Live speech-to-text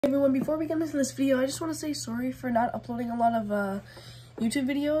Everyone, before we get into this video, I just want to say sorry for not uploading a lot of YouTube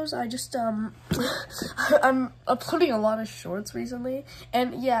videos. I just I'm uploading a lot of shorts recently,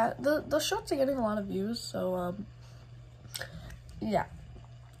 and yeah, the shorts are getting a lot of views, so yeah.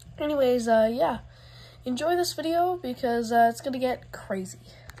 Anyways, yeah, enjoy this video because it's gonna get crazy.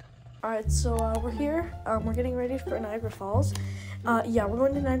 Alright, so we're here, we're getting ready for Niagara Falls. Yeah, we're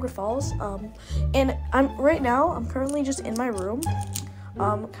going to Niagara Falls, and right now I'm currently just in my room,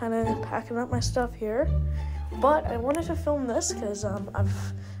 kind of packing up my stuff here, but I wanted to film this because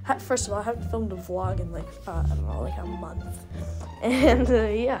first of all, I haven't filmed a vlog in like I don't know, like a month, and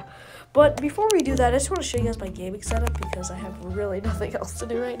yeah. But before we do that, I just want to show you guys my gaming setup because I have really nothing else to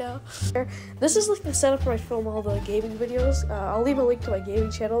do right now. This is like the setup where I film all the gaming videos. I'll leave a link to my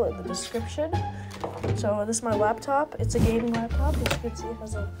gaming channel in the description. So this is my laptop. It's a gaming laptop. As you can see, it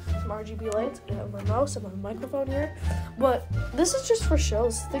has some RGB lights. I have my mouse and my microphone here. But this is just for show.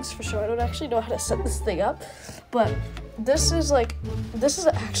 This thing's for show. I don't actually know how to set this thing up. But this is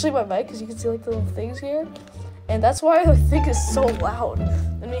actually my mic, because you can see like the little things here. And that's why the thing is so loud.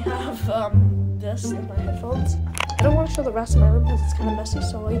 Then we have this in my headphones. I don't want to show the rest of my room because it's kind of messy.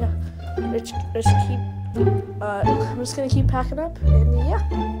 So yeah, I'm just gonna keep packing up, and yeah,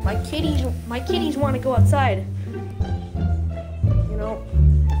 my kitties want to go outside. You know,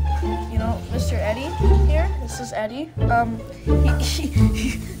 Mr. Eddie here. This is Eddie. He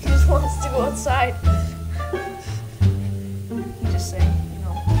just wants to go outside. He just saying, you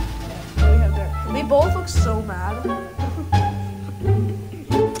know. Yeah, we have there. They both look so mad.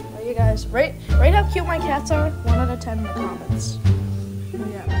 You guys, rate how cute my cats are. 1 out of 10 in the comments.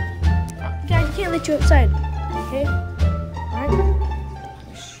 Yeah. Guys, I can't let you outside. Okay? Alright?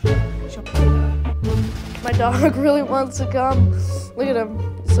 My dog really wants to come. Look at him.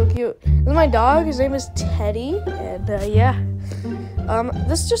 He's so cute. This is my dog. His name is Teddy. And yeah.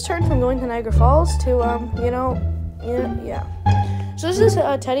 This just turned from going to Niagara Falls to yeah. So this is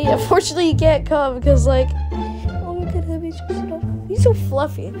Teddy. Unfortunately, he can't come because like, oh, look at him. He's so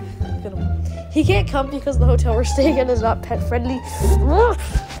fluffy. Look at him. He can't come because the hotel we're staying in is not pet friendly.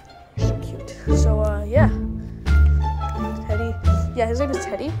 So cute. So yeah. Teddy. Yeah, his name is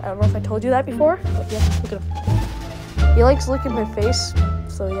Teddy. I don't know if I told you that before, but yeah, look at him. He likes licking my face.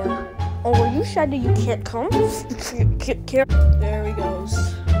 So yeah. Oh, are you shy that you can't come? Can't. There he goes.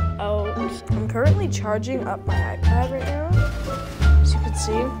 Oh, I'm currently charging up my iPad right now. As you can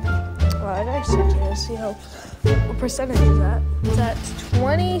see. Well, I see how. What percentage is that? It's at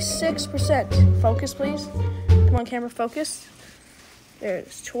 26%. Focus, please. Come on, camera, focus. There it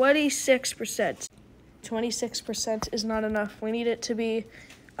is. 26%. 26% is not enough. We need it to be,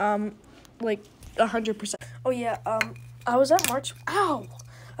 like 100%. Oh yeah. I was at March. Ow!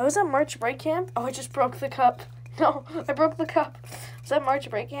 I was at March break camp. Oh, I just broke the cup. No, I broke the cup. I was at March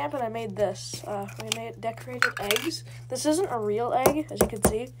break camp and I made this. We made decorated eggs. This isn't a real egg, as you can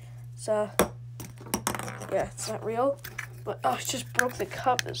see. It's yeah, it's not real, but oh, I just broke the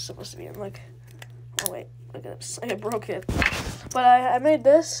cup that's supposed to be in. Like, oh wait, look at this. I broke it. But I made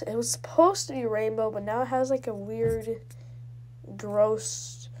this. It was supposed to be rainbow, but now it has like a weird,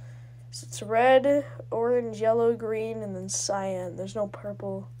 gross. So it's red, orange, yellow, green, and then cyan. There's no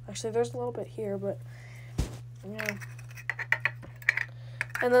purple. Actually, there's a little bit here, but yeah.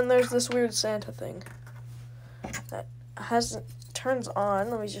 And then there's this weird Santa thing that turns on.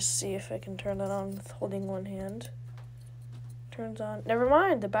 Let me just see if I can turn it on with holding one hand. Turns on. Never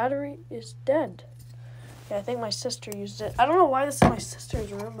mind, the battery is dead. Yeah, I think my sister used it. I don't know why this is my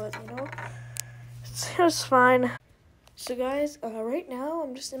sister's room, but you know, it's fine. So guys, right now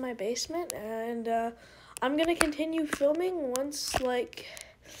I'm just in my basement, and I'm gonna continue filming once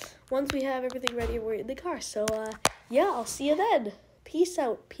we have everything ready and we're in the car. So yeah, I'll see you then. Peace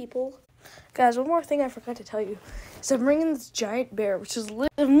out, people. Guys, one more thing I forgot to tell you. So I'm bringing this giant bear, which is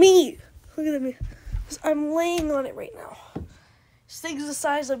literally me. Look at me. I'm laying on it right now. This thing's the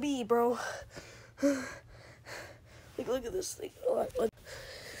size of me, bro. Like, look at this thing.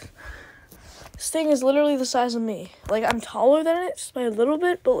 This thing is literally the size of me. Like, I'm taller than it just by a little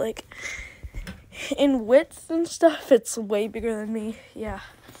bit, but like in width and stuff, it's way bigger than me. Yeah,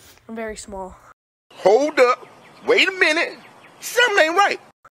 I'm very small. Hold up. Wait a minute. Something ain't right.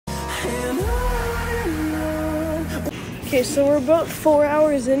 Okay, so we're about 4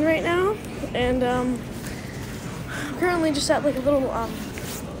 hours in right now, and I'm currently just at like a little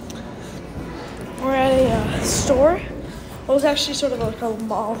we're at a store. It was actually sort of like a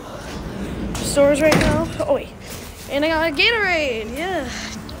mall. Stores right now. Oh wait, and I got a Gatorade. Yeah,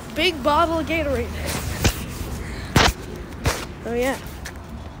 big bottle of Gatorade. Oh yeah.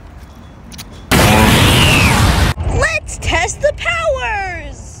 Let's test the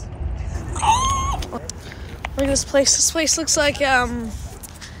powers. Look at this place. This place looks like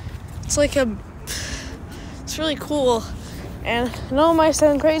it's really cool. And I know it might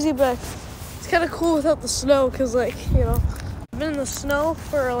sound crazy, but it's kind of cool without the snow, because like, you know, I've been in the snow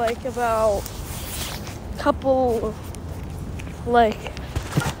for like about a couple months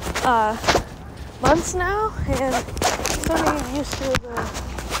now, and I'm starting to get used to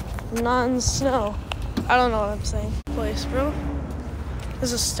the non-snow. I don't know what I'm saying. Place, bro.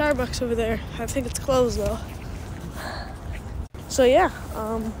 There's a Starbucks over there. I think it's closed though. So yeah,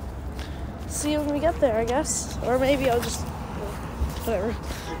 see you when we get there, I guess. Or maybe I'll just, whatever.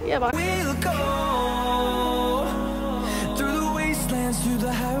 Yeah, bye. We'll go through the wastelands, through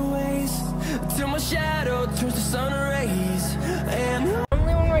the highways, till my shadow turns to sun rays. And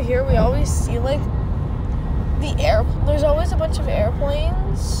normally when we're here, we always see like there's always a bunch of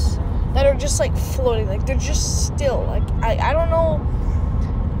airplanes that are just like floating, like they're just still. Like I don't know,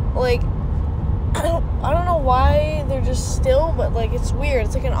 like I don't know why they're just still, but like it's weird.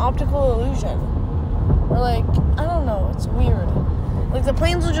 It's like an optical illusion. Or like, I don't know, it's weird. Like the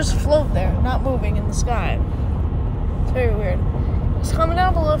planes will just float there, not moving in the sky. It's very weird. Just comment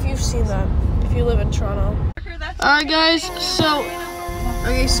down below if you've seen that, if you live in Toronto. Alright guys, so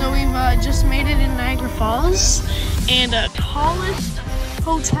we've just made it in Niagara Falls, and tallest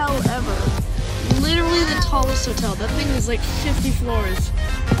hotel ever. Literally the tallest hotel. That thing is like 50 floors.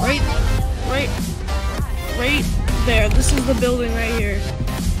 Right there. This is the building right here.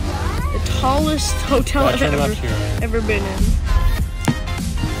 The tallest hotel I've ever been in.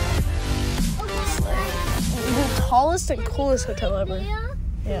 The tallest and coolest hotel ever.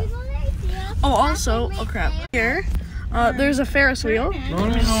 Yeah. Oh, also, oh crap. Here, there's a Ferris wheel. No,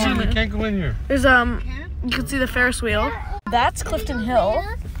 we can't go in here. There's you can see the Ferris wheel. That's Clifton Hill.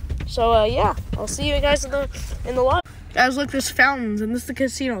 So yeah, I'll see you guys in the lobby. Guys, look, there's fountains, and this is the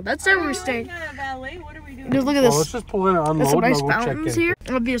casino. That's where we're staying. Just look at this. Let's just pull in and unload. There's some nice and we'll fountains check in. here.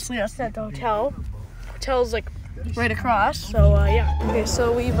 Obviously, that's not the hotel. Hotel's like right across. So yeah. Okay,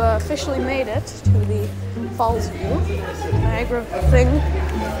 so we've officially made it to the Falls view, Niagara thing.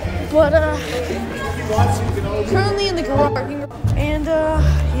 But currently in the garage parking, and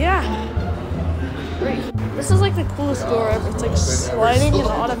yeah. Great. This is like the coolest door ever. It's like sliding and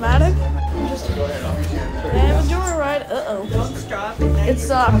automatic. And we're doing a ride. It's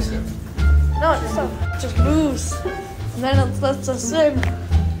no, it's not. It just moves. And then it lets us in.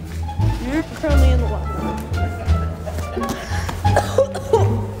 You're currently in the water.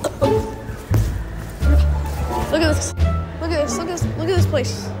 Look at this. Look at this. Look at this. Look at this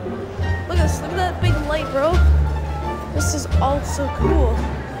place. Look at this. Look at that big light, bro. This is all so cool.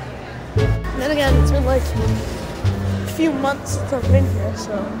 And then again, it's been like a few months since I've been here,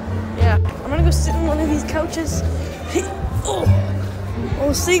 so yeah. I'm gonna go sit in one of these couches. Oh,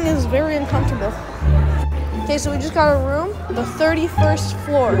 this thing is very uncomfortable. Okay, so we just got a room, the 31st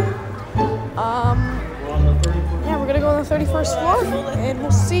floor. Yeah, we're gonna go on the 31st floor, and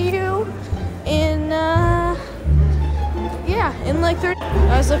we'll see you in in like 30.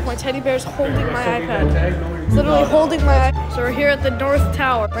 Guys, look, my teddy bear's holding my iPad. It's literally holding my iPad. So we're here at the North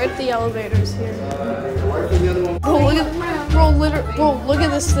Tower, right at the elevators here. Bro, look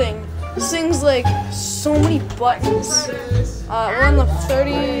at this thing. This thing's like so many buttons. We're on the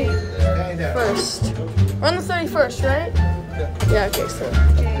 31st. We're on the 31st, right? Yeah, okay, so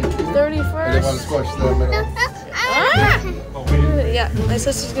 31st. Ah! Yeah, my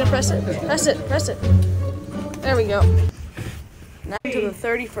sister's gonna press it. Press it, press it. There we go. Now to the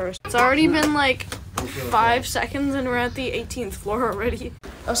 31st. It's already been like 5 seconds and we're at the 18th floor already.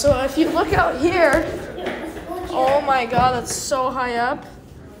 Oh, so if you look out here, oh my god, that's so high up.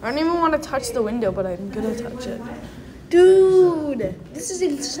 I don't even want to touch the window, but I'm gonna touch it. Dude, this is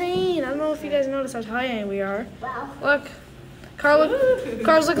insane. I don't know if you guys notice how high we are. Look, cars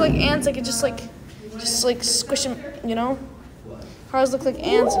look like ants. I could just like squish them, you know? Cars look like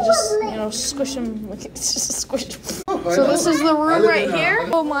ants and just, you know, squish them. Like, it's just a squish. So this is the room right here.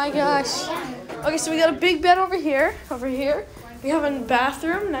 Oh my gosh. Okay, so we got a big bed over here. Over here. We have a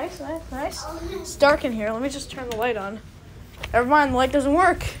bathroom. Nice, nice, nice. It's dark in here. Let me just turn the light on. Never mind, the light doesn't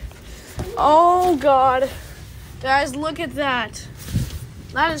work. Oh god. Guys, look at that.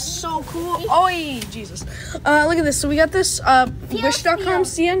 That is so cool. Oh, Jesus. Look at this. So we got this Wish.com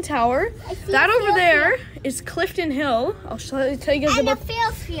CN Tower. That over there is Clifton Hill. I'll tell you guys about.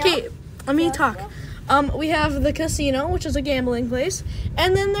 Okay, let me talk. We have the casino, which is a gambling place,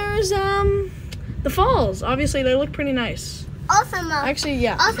 and then there's the falls. Obviously, they look pretty nice. Actually,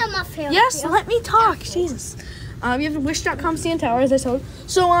 yeah. Yes, let me talk. Jesus. We have the Wish.com CN Tower, as I told.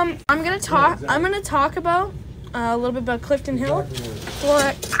 So I'm gonna talk about a little bit about Clifton Hill.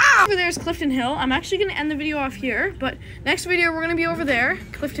 Over there is Clifton Hill. I'm actually going to end the video off here, but next video we're going to be over there,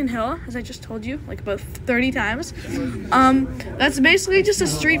 Clifton Hill, as I just told you, like about 30 times. That's basically just a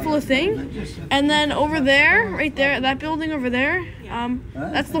street full of things. And then over there, right there, that building over there,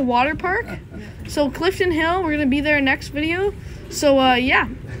 that's the water park. So Clifton Hill, we're going to be there next video. So yeah,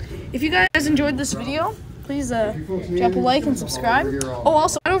 if you guys enjoyed this video, please drop a like and subscribe. Oh,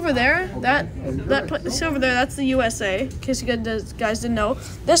 also right over there, that place over there, that's the USA. In case you guys didn't know,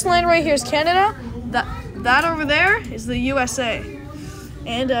 this line right here is Canada. That over there is the USA.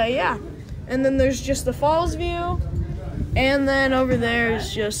 And yeah, and then there's just the falls view, and then over there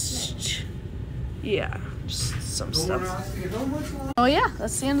is just some stuff. Oh yeah,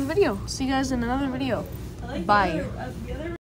 that's the end of the video. See you guys in another video. Bye.